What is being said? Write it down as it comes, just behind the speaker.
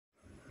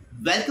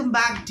Welcome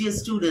back, dear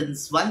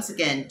students, once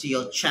again to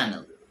your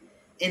channel.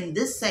 In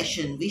this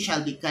session, we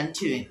shall be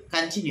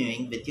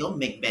continuing with your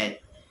Macbeth,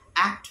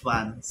 Act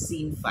 1,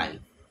 Scene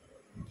 5.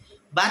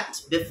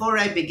 But before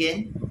I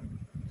begin,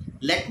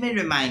 let me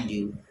remind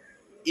you,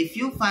 if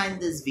you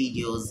find these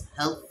videos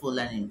helpful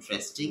and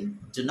interesting,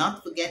 do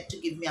not forget to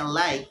give me a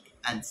like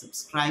and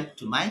subscribe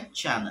to my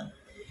channel.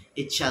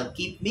 It shall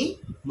keep me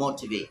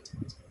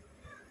motivated.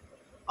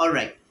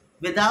 Alright,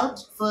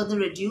 without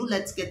further ado,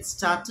 let's get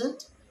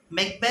started.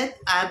 Macbeth,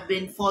 I've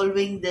been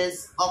following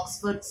this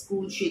Oxford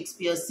School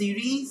Shakespeare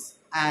series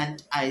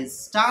and I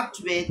start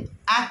with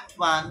Act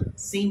 1,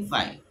 Scene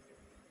 5.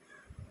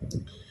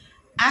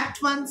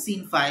 Act 1,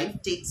 Scene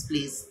 5 takes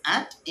place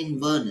at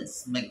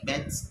Inverness,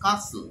 Macbeth's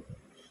castle.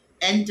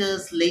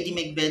 Enters Lady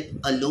Macbeth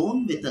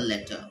alone with a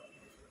letter.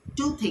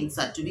 Two things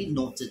are to be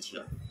noted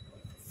here.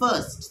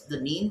 First, the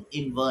name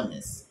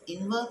Inverness.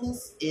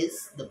 Inverness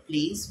is the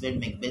place where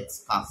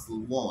Macbeth's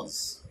castle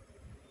was.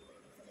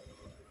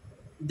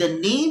 The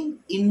name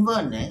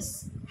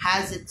Inverness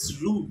has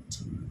its root,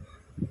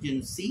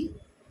 you see,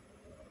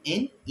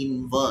 in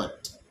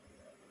invert.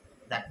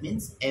 That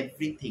means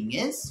everything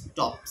is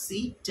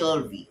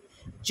topsy-turvy,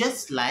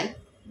 just like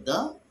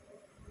the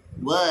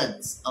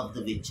words of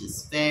the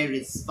witches. Fair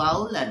is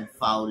foul and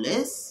foul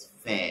is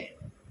fair.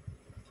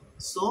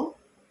 So,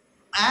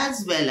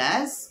 as well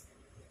as,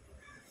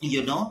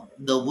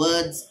 the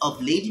words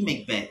of Lady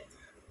Macbeth,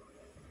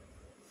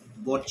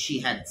 what she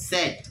had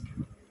said,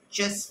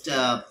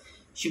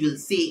 she will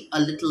say a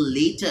little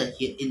later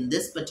here in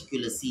this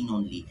particular scene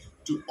only.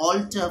 To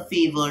alter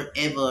favor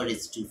ever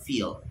is to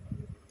fear.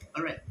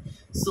 Alright.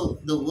 So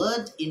the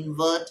word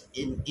invert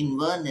in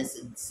Inverness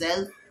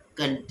itself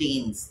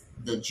contains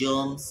the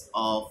germs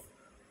of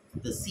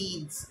the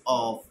seeds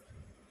of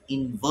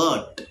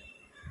invert.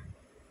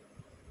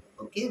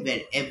 Okay,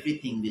 where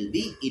everything will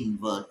be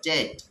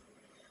inverted.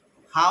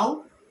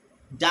 How?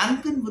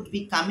 Duncan would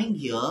be coming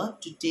here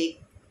to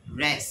take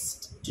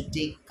rest, to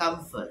take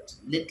comfort.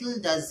 Little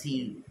does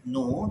he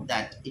know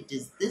that it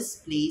is this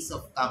place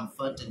of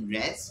comfort and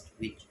rest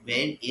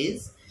where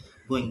is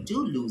going to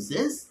lose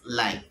his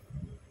life.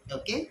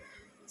 Okay,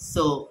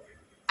 so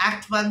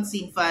Act 1,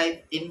 Scene 5,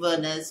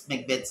 Inverness,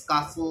 Macbeth's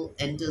castle.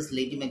 Enters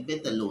Lady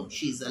Macbeth alone.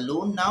 She's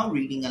alone now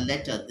reading a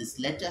letter. This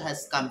letter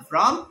has come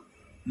from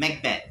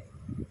Macbeth.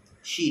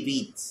 She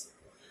reads,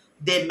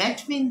 "They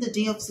met me in the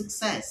day of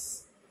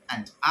success,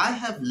 and I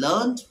have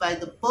learned by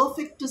the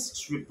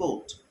perfectest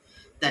report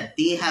that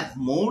they have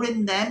more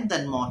in them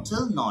than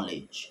mortal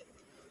knowledge."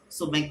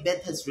 So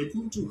Macbeth has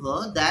written to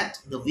her that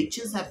the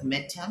witches have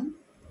met him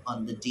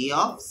on the day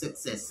of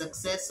success.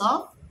 Success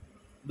of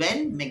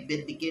when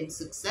Macbeth became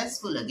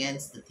successful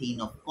against the Thane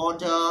of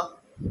Cawdor,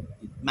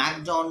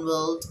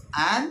 MacDonald,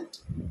 and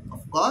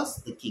of course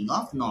the King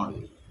of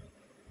Norway.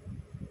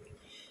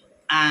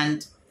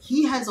 And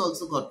he has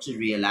also got to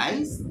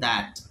realize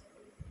that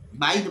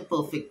by the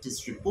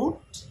perfectest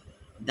report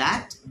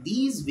that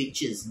these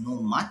witches know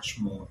much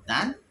more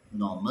than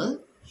normal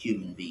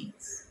human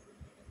beings.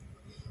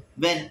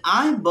 When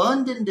I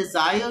burned in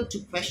desire to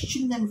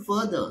question them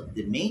further,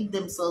 they made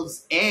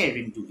themselves air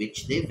into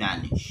which they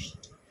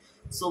vanished.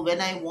 So when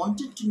I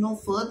wanted to know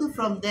further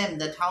from them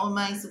that how am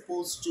I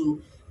supposed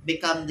to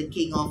become the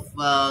king of,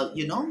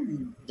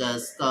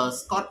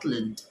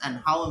 Scotland, and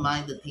how am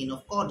I the Thane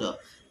of Cawdor,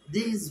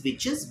 these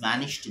witches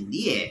vanished in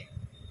the air.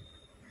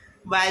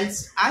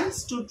 Whilst I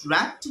stood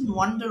wrapped in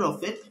wonder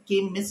of it,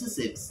 came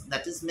missives,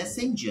 that is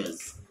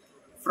messengers,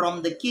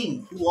 from the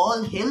king, who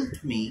all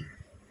hailed me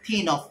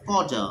Thane of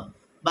Cawdor,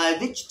 by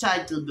which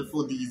title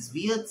before these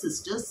weird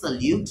sisters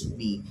saluted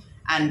me,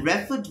 and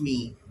referred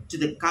me to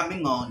the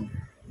coming on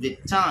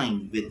with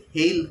time, with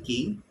Hail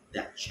King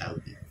that shall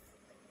be.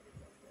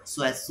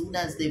 So as soon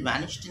as they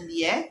vanished in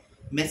the air,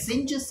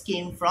 messengers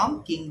came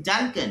from King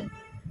Duncan,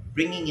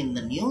 bringing in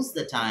the news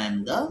that I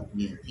am the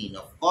new Thane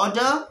of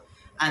Cawdor,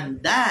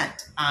 and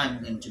that I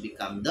am going to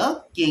become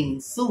the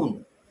king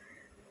soon.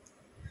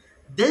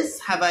 This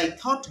have I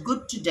thought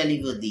good to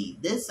deliver thee.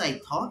 This I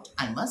thought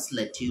I must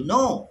let you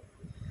know.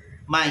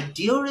 My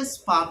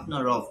dearest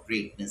partner of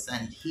greatness.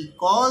 And he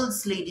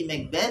calls Lady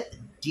Macbeth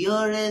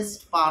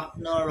dearest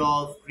partner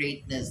of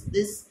greatness.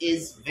 This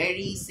is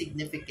very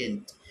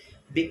significant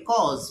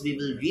because we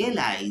will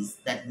realize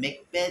that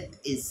Macbeth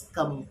is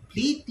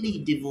completely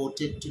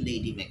devoted to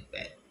Lady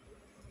Macbeth.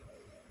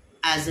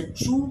 As a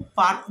true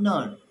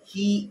partner,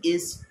 he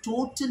is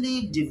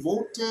totally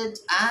devoted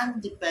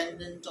and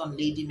dependent on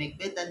Lady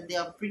Macbeth, and they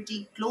are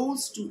pretty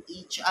close to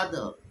each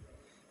other.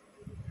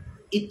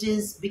 It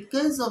is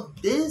because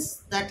of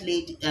this that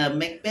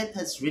Macbeth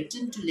has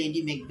written to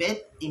Lady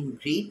Macbeth in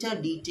greater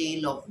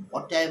detail of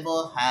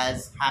whatever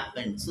has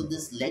happened. So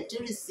this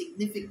letter is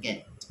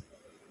significant.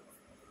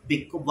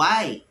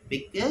 Why?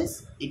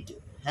 Because it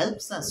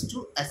helps us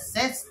to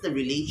assess the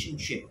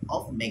relationship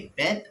of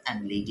Macbeth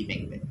and Lady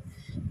Macbeth.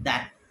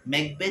 That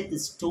Macbeth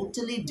is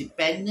totally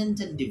dependent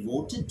and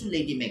devoted to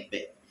Lady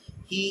Macbeth.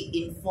 He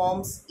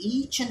informs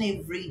each and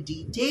every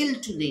detail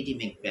to Lady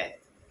Macbeth.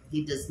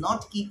 He does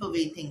not keep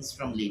away things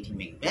from Lady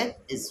Macbeth,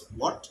 is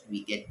what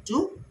we get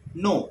to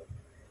No,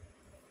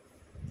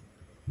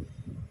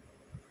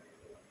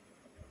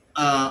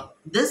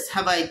 this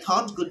have I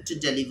thought good to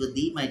deliver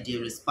thee, my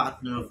dearest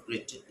partner of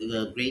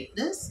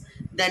greatness,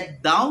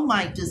 that thou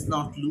mightest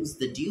not lose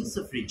the dues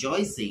of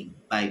rejoicing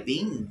by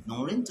being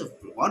ignorant of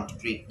what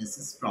greatness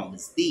is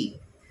promised thee.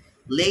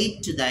 Lay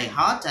it to thy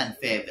heart and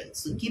farewell.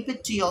 So keep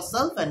it to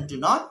yourself and do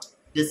not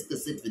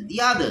discuss it with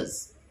the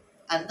others.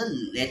 And the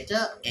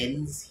letter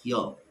ends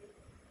here.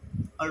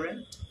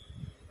 Alright.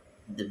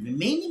 The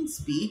remaining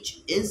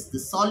speech is the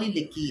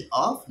soliloquy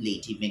of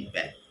Lady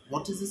Macbeth.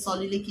 What is a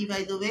soliloquy,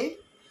 by the way?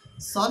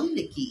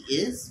 Soliloquy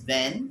is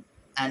when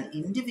an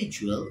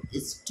individual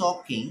is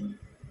talking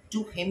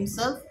to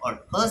himself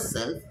or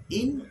herself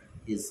in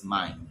his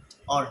mind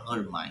or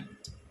her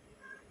mind.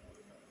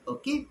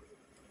 Okay?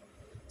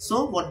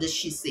 So, what does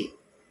she say?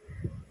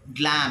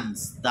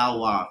 Glams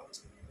thou art,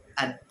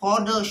 and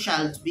podder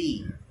shalt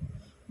be,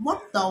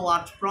 what thou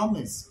art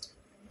promised.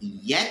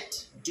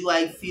 Yet do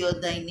I fear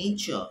thy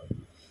nature.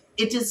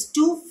 It is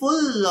too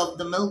full of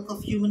the milk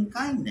of human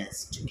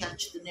kindness to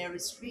catch the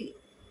nearest ray.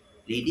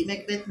 Lady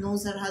Macbeth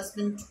knows her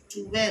husband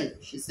too well.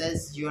 She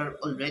says, you are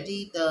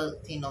already the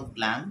Thane of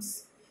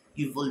Glams,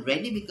 you've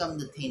already become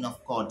the Thane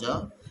of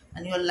Cawdor,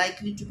 and you are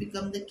likely to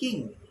become the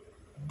king.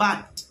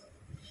 But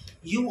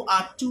you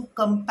are too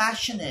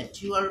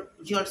compassionate.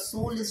 Your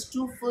soul is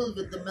too full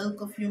with the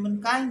milk of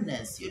human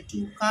kindness. You're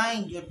too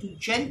kind, you're too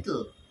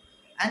gentle,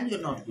 and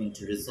you're not going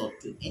to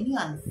resort to any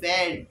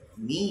unfair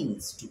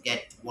means to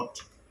get what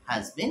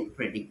has been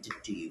predicted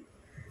to you.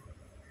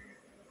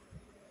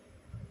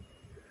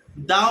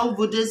 Thou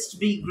wouldest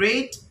be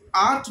great,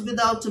 art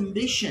without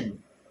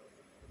ambition,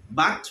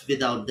 but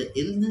without the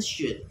illness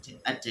you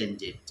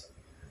attend it.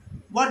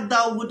 What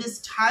thou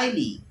wouldest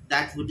highly,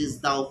 that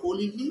wouldest thou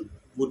holily,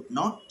 would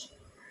not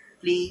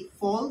play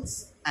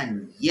false,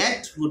 and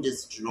yet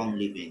wouldest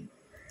wrongly win.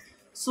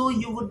 So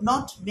you would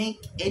not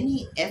make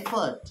any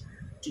effort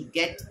to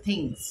get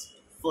things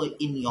for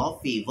in your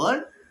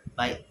favor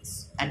by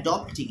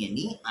adopting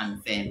any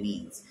unfair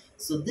means.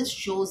 So this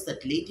shows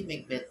that Lady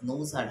Macbeth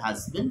knows her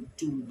husband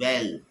too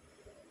well.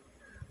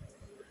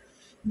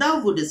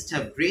 Thou wouldest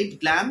have great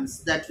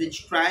glams, that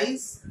which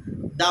cries,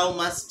 thou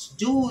must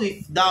do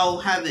if thou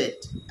have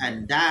it,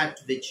 and that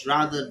which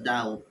rather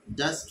thou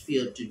dost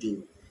fear to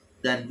do,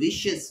 than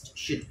wishest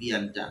should be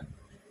undone.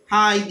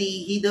 Hie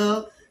thee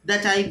hither,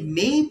 that I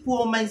may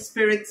pour my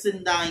spirits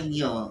in thine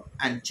ear,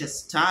 and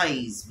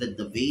chastise with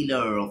the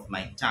valour of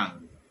my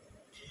tongue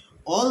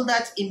all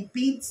that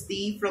impedes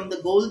thee from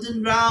the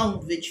golden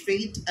round which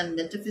fate and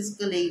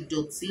metaphysical aid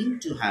doth seem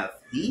to have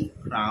thee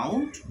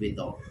crowned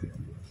withal.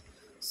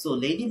 So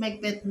Lady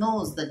Macbeth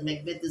knows that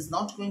Macbeth is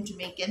not going to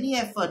make any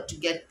effort to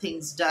get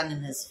things done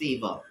in his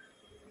favor.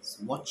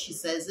 So what she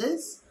says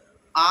is,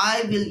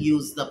 I will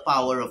use the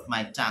power of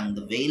my tongue,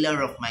 the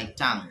valour of my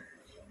tongue.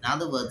 In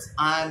other words,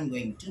 I'm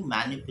going to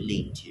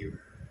manipulate you.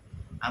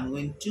 I'm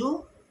going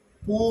to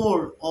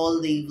pour all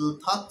the evil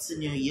thoughts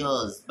in your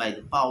ears by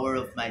the power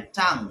of my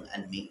tongue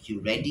and make you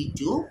ready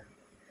to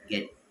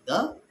get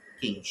the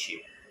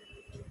kingship.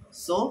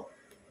 So,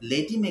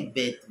 Lady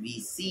Macbeth, we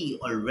see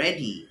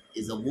already,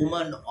 is a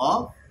woman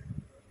of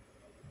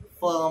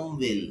firm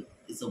will,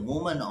 is a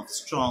woman of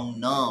strong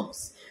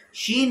nerves.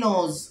 She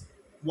knows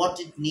what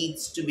it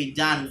needs to be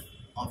done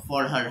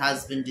for her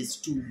husband is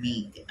too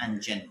meek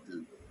and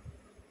gentle.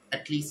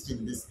 At least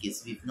in this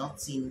case, we've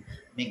not seen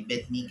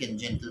Macbeth meek and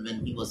gentle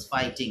when he was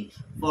fighting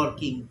for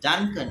King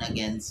Duncan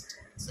against,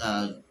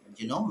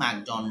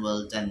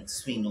 MacDonald and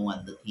Swino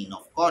and the Thane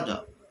of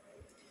Cawdor.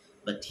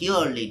 But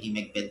here, Lady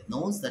Macbeth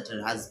knows that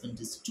her husband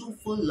is too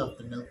full of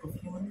the milk of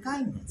human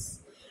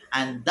kindness.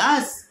 And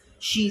thus,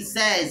 she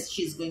says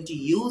she's going to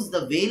use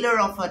the valour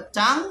of her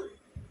tongue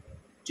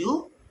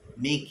to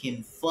make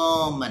him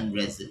firm and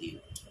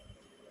resolute.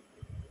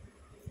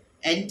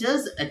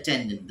 Enters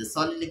attendant. The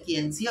soliloquy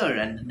ends here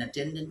and an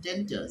attendant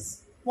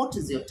enters. What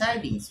is your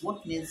tidings?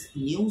 What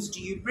news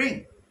do you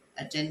bring?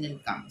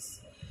 Attendant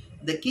comes.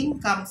 The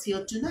king comes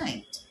here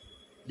tonight.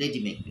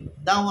 Lady Macbeth.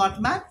 Thou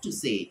art mad to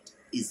say it.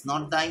 Is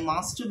not thy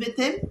master with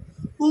him?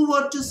 Who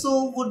were to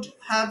so would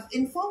have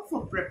informed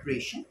for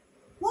preparation.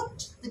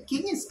 What? The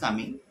king is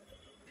coming.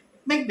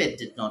 Macbeth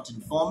did not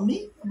inform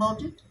me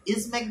about it.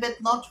 Is Macbeth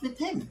not with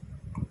him?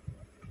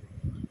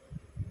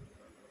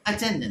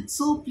 Attendant,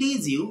 so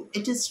please you,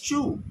 it is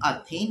true,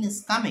 our Thane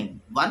is coming.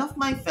 One of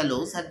my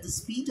fellows had the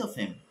speed of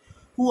him,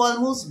 who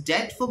almost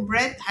dead for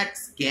breath had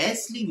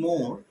scarcely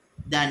more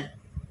than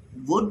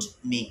would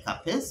make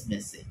up his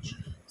message.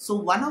 So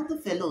one of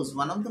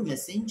the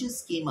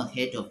messengers came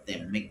ahead of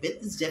them.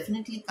 Macbeth is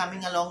definitely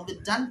coming along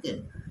with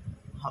Duncan.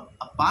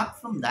 Apart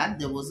from that,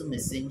 there was a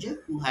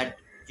messenger who had,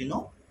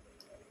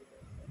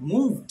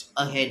 moved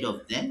ahead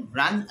of them,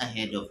 run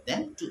ahead of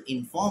them to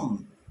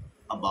inform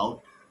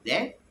about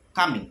their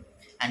coming,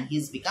 and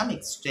he's become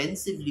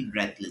extensively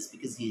breathless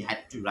because he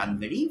had to run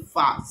very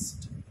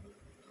fast.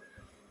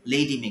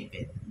 Lady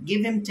Macbeth,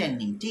 give him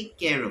tending, take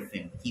care of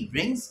him. He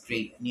brings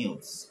great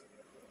news.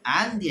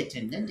 And the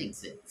attendant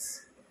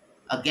exits.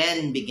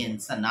 Again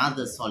begins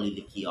another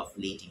soliloquy of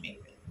Lady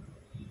Macbeth.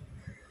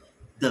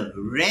 The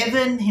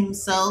raven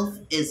himself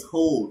is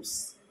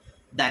hoarse,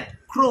 that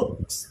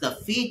crooks the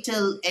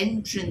fatal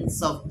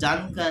entrance of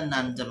Duncan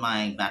under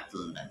my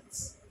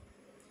battlements.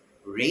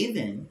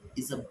 Raven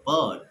is a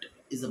bird,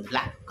 is a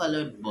black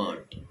colored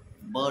bird,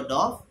 bird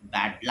of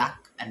bad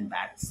luck and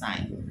bad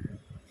sign.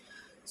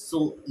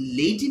 So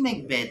Lady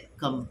Macbeth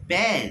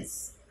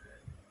compares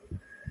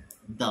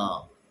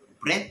the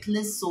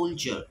breathless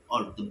soldier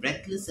or the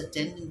breathless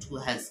attendant who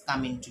has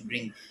come in to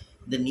bring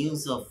the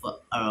news of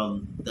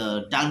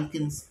the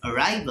Duncan's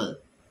arrival.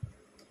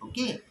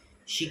 Okay,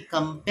 she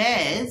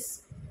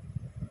compares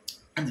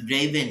the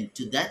raven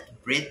to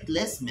that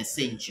breathless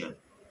messenger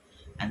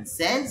and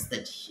says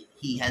that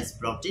he has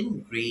brought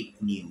in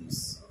great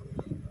news.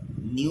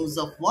 News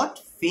of what?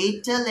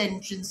 Fatal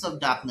entrance of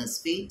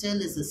darkness. Fatal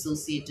is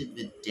associated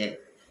with death.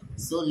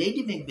 So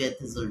Lady Macbeth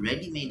has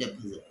already made up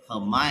her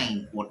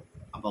mind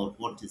about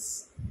what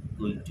is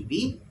going to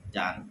be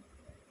done.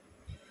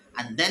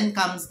 And then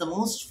comes the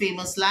most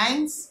famous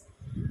lines.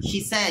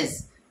 She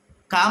says,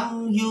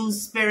 "Come, you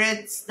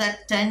spirits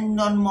that tend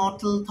on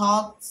mortal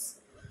thoughts,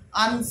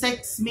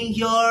 unsex me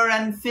here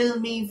and fill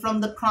me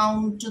from the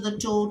crown to the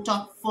toe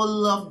top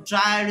full of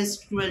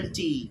direst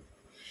cruelty.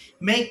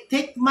 Make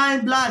thick my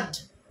blood,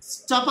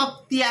 stop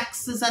up the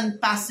access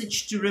and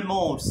passage to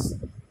remorse,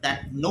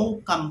 that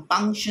no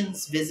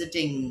compunctions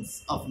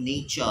visitings of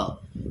nature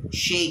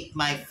shake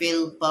my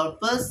fell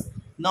purpose,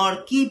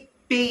 nor keep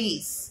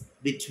pace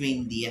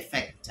between the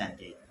effect and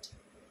it."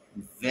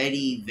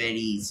 Very,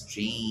 very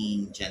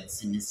strange and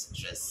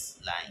sinistrous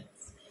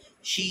lines.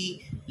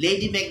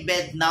 Lady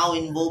Macbeth now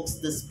invokes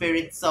the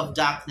spirits of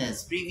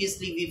darkness.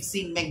 Previously, we've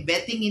seen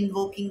Macbething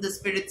invoking the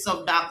spirits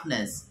of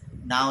darkness.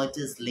 Now it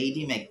is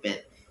Lady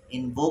Macbeth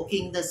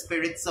invoking the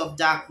spirits of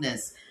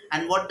darkness.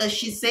 And what does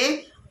she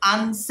say?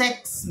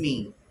 Unsex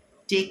me.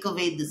 Take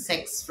away the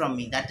sex from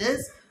me. That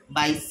is,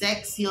 by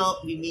sex here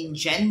we mean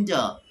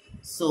gender.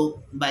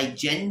 So by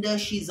gender,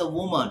 she's a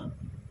woman.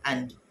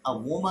 And a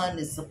woman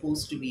is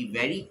supposed to be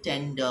very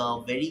tender,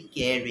 very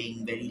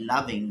caring, very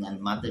loving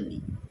and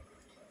motherly.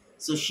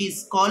 So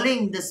she's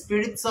calling the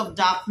spirits of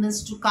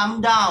darkness to come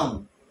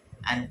down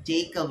and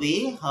take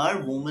away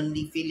her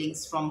womanly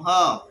feelings from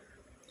her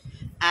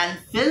and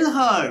fill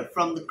her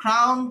from the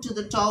crown to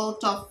the toe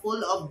top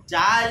full of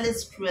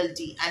direless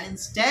cruelty, and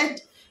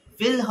instead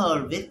fill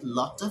her with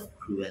lot of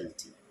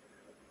cruelty.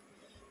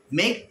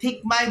 Make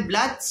thick my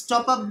blood,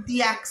 stop up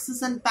the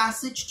access and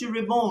passage to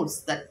remorse,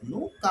 that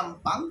no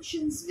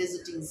compunctions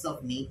visitings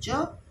of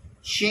nature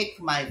shake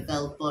my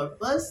fell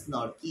purpose,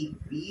 nor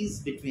keep peace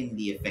between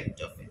the effect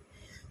of it.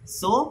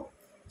 So,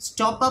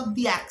 stop up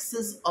the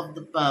access of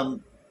the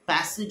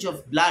passage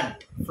of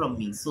blood from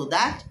me, so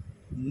that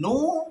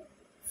no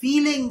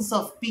feelings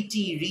of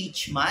pity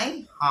reach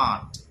my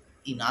heart.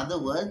 In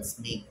other words,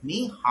 make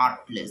me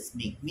heartless,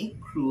 make me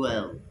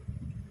cruel.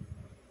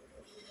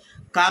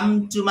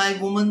 Come to my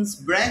woman's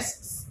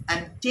breasts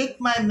and take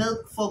my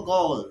milk for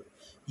gall,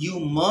 you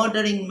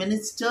murdering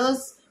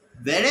ministers,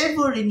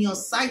 wherever in your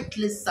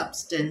sightless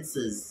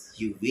substances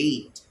you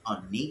wait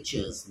on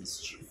nature's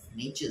mischief.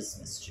 Nature's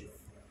mischief.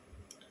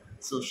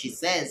 So she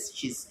says,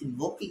 she's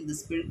invoking the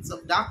spirits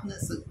of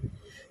darkness.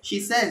 She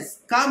says,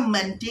 come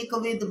and take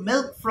away the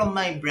milk from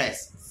my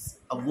breasts.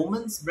 A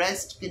woman's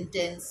breast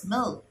contains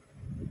milk.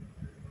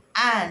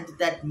 And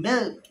that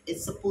milk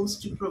is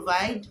supposed to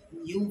provide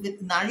you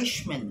with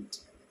nourishment,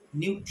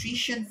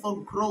 nutrition for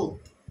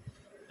growth.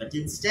 But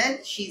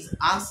instead, she's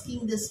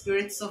asking the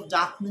spirits of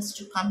darkness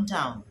to come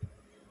down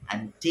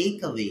and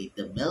take away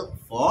the milk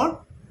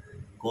for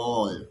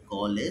gall.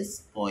 Gall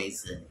is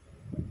poison.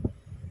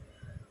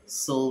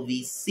 So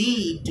we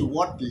see to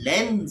what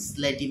lengths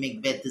Lady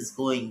Macbeth is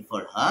going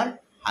for her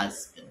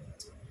husband.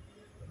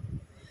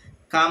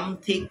 Come,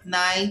 thick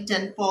night,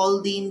 and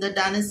pall thee in the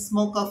dunnest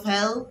smoke of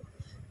hell,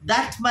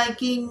 that my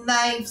keen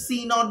knife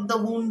see not the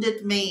wound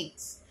it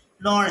makes,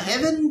 nor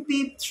heaven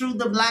peep through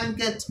the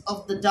blanket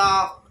of the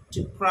dark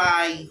to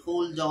cry,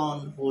 hold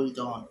on, hold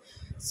on.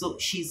 So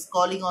she's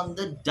calling on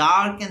the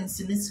dark and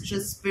sinister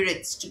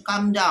spirits to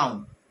come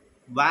down.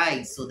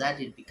 Why? So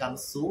that it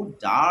becomes so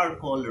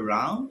dark all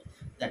around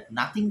that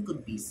nothing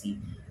could be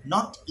seen.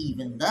 Not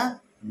even the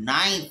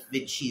knife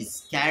which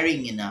she's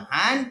carrying in her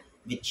hand,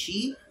 which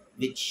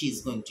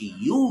she's going to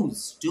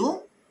use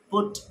to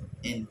put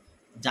in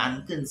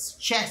Duncan's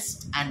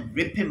chest and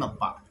rip him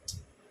apart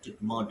to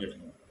murder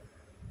him.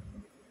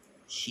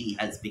 She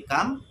has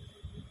become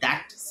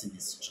that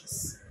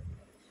sinistrous.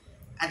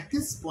 At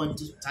this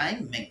point of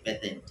time,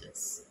 Macbeth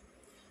enters.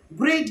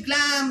 Great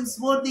glams,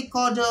 worthy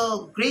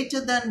Cawdor, greater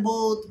than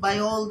both by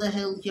all the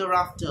hell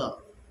hereafter.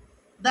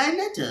 Thy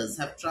letters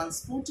have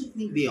transported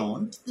me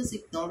beyond this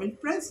ignored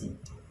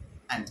present,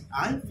 and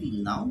I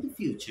feel now the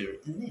future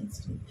in the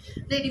instant.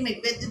 Lady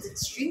Macbeth is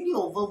extremely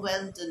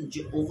overwhelmed and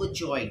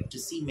overjoyed to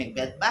see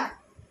Macbeth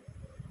back.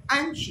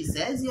 And she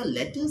says, your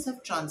letters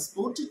have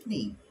transported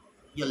me.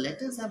 Your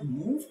letters have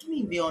moved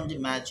me beyond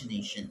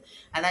imagination,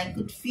 and I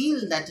could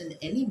feel that in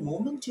any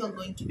moment you are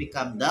going to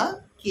become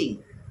the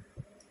king.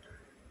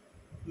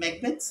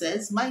 Macbeth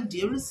says, my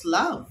dearest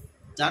love,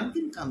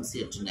 Duncan comes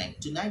here tonight.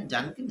 Tonight,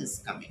 Duncan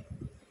is coming.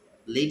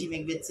 Lady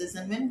Macbeth says,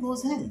 and when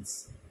goes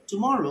hence?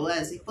 Tomorrow,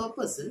 as he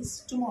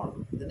purposes,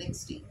 tomorrow, the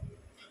next day.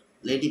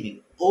 Lady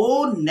Macbeth,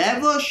 oh,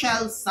 never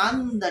shall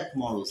sun that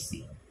morrow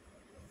see.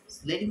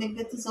 So Lady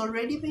Macbeth has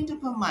already made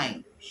up her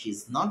mind.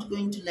 She's not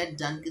going to let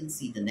Duncan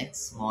see the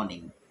next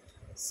morning.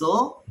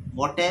 So,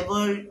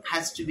 whatever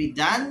has to be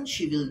done,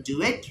 she will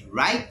do it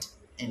right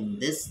in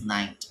this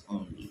night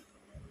only.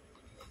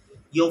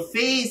 Your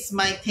face,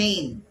 my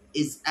Thane,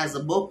 is as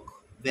a book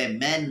where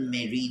men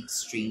may read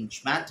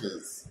strange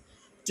matters.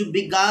 To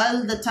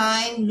beguile the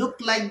time, look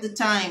like the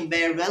time,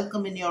 bear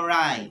welcome in your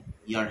eye,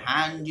 your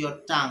hand, your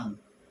tongue.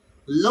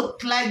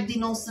 Look like the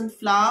innocent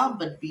flower,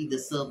 but be the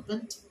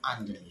serpent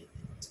underneath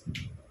it.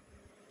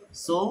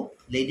 So,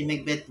 Lady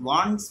Macbeth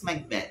warns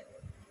Macbeth,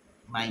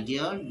 my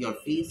dear, your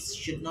face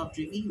should not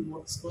reveal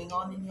what's going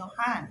on in your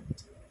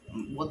hand,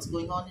 what's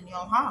going on in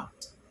your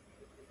heart.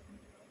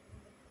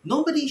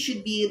 Nobody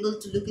should be able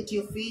to look at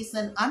your face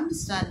and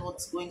understand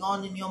what's going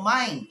on in your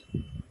mind.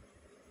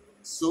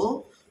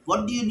 So,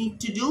 what do you need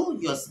to do?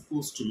 You're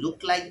supposed to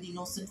look like the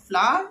innocent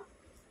flower,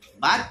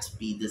 but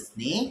be the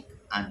snake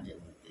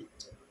underneath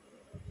it.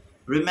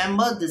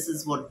 Remember, this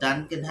is what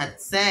Duncan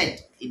had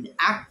said in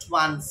Act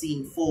 1,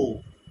 Scene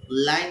 4,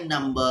 line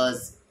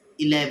numbers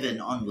 11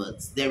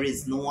 onwards. There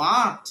is no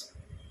art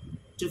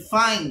to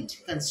find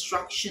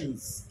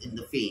constructions in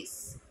the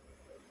face.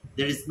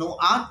 There is no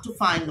art to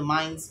find the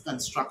mind's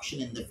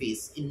construction in the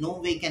face. In no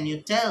way can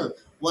you tell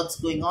what's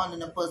going on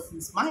in a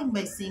person's mind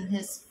by seeing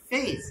his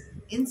face.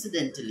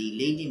 Incidentally,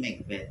 Lady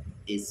Macbeth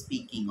is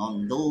speaking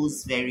on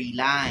those very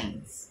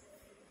lines.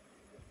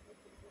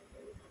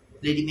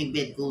 Lady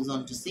Macbeth goes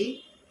on to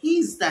say,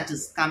 "He that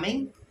is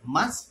coming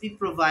must be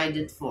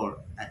provided for,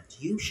 and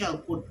you shall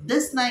put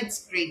this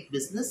night's great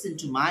business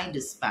into my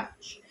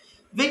dispatch,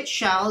 which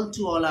shall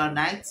to all our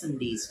nights and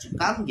days to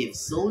come give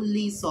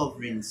solely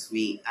sovereign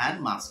sway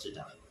and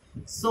masterdom."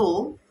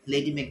 So,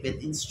 Lady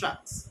Macbeth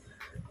instructs,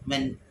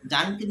 when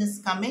Duncan is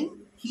coming,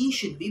 he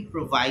should be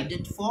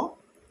provided for,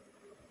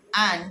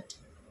 and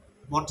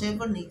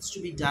whatever needs to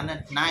be done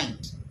at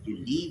night, you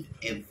leave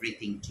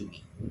everything to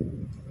me.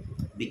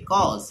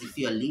 Because if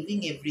you are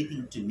leaving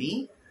everything to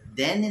me,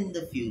 then in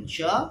the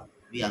future,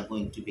 we are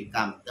going to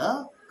become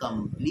the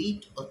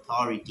complete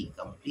authority,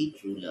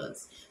 complete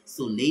rulers.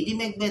 So Lady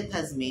Macbeth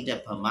has made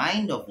up her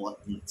mind of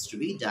what needs to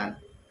be done.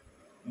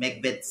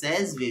 Macbeth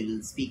says, we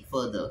will speak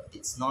further.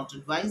 It's not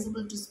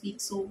advisable to speak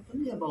so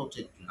openly about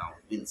it now.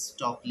 We'll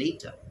talk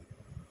later.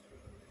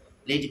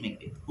 Lady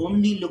Macbeth,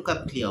 only look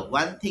up clear.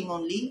 One thing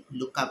only,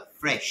 look up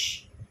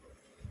fresh.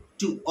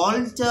 To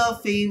alter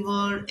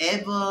favor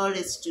ever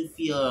is to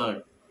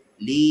fear.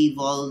 Leave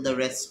all the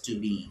rest to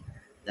be.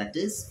 That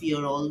is,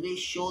 fear always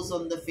shows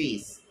on the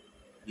face.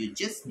 You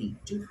just need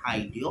to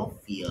hide your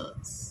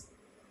fears.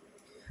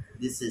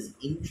 This is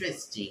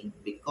interesting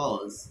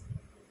because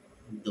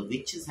the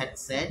witches had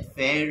said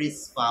fair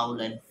is foul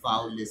and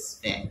foul is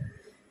fair.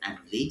 And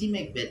Lady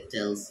Macbeth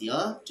tells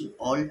here to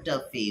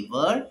alter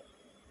favor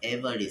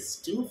ever is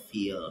to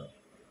fear.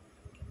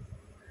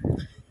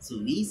 So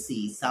we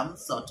see some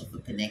sort of a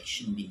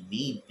connection being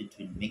made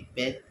between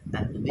Macbeth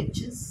and the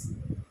witches.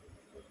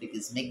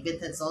 Because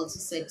Macbeth has also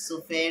said, so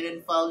fair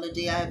and foul a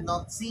day I have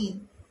not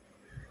seen.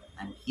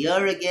 And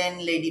here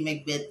again, Lady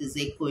Macbeth is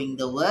echoing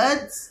the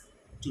words,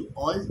 to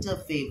alter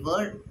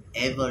favor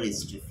ever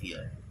is to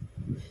fear.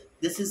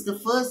 This is the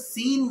first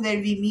scene where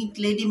we meet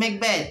Lady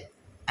Macbeth.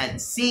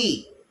 And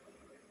see,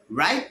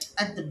 right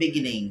at the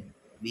beginning,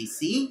 we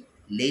see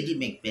Lady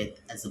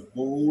Macbeth as a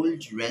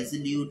bold,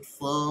 resolute,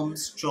 firm,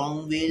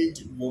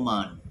 strong-willed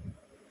woman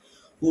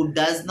who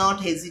does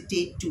not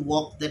hesitate to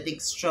walk that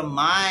extra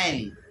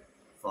mile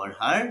for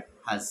her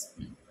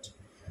husband.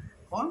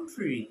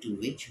 Contrary to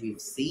which we've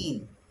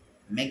seen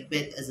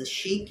Macbeth as a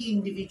shaky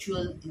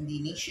individual in the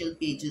initial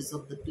pages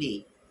of the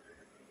play.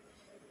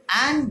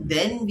 And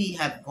then we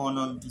have gone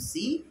on to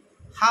see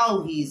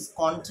how he is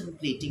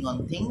contemplating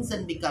on things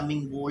and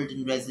becoming bold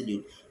and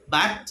resolute.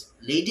 But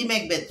Lady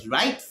Macbeth,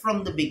 right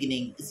from the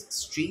beginning, is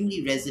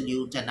extremely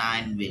resolute and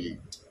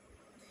iron-willed.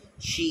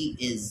 She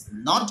is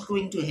not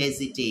going to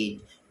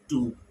hesitate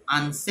to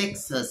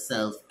unsex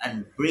herself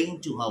and bring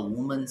to her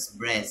woman's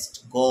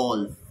breast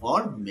gall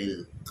for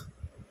milk.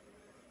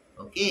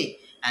 Okay,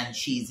 and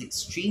she is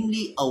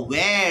extremely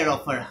aware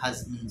of her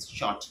husband's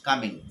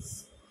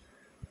shortcomings.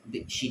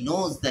 She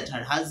knows that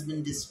her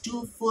husband is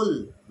too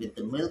full with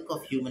the milk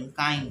of human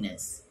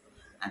kindness.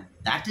 And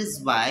that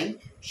is why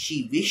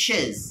she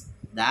wishes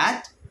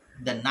that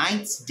the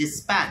knight's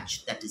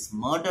dispatch, that is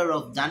murder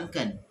of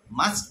Duncan,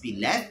 must be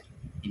left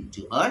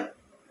into her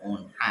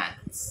own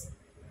hands.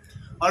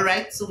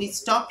 Alright, so we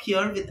stop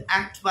here with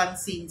Act 1,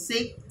 Scene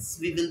 6.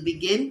 We will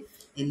begin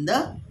in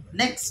the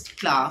next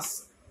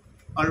class.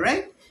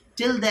 Alright,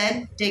 till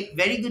then, take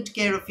very good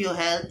care of your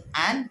health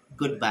and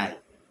goodbye.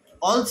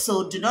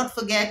 Also, do not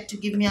forget to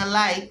give me a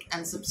like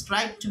and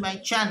subscribe to my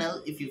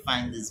channel if you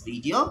find this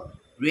video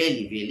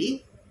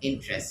really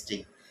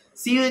interesting.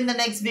 See you in the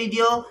next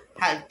video.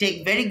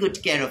 Take very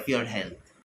good care of your health.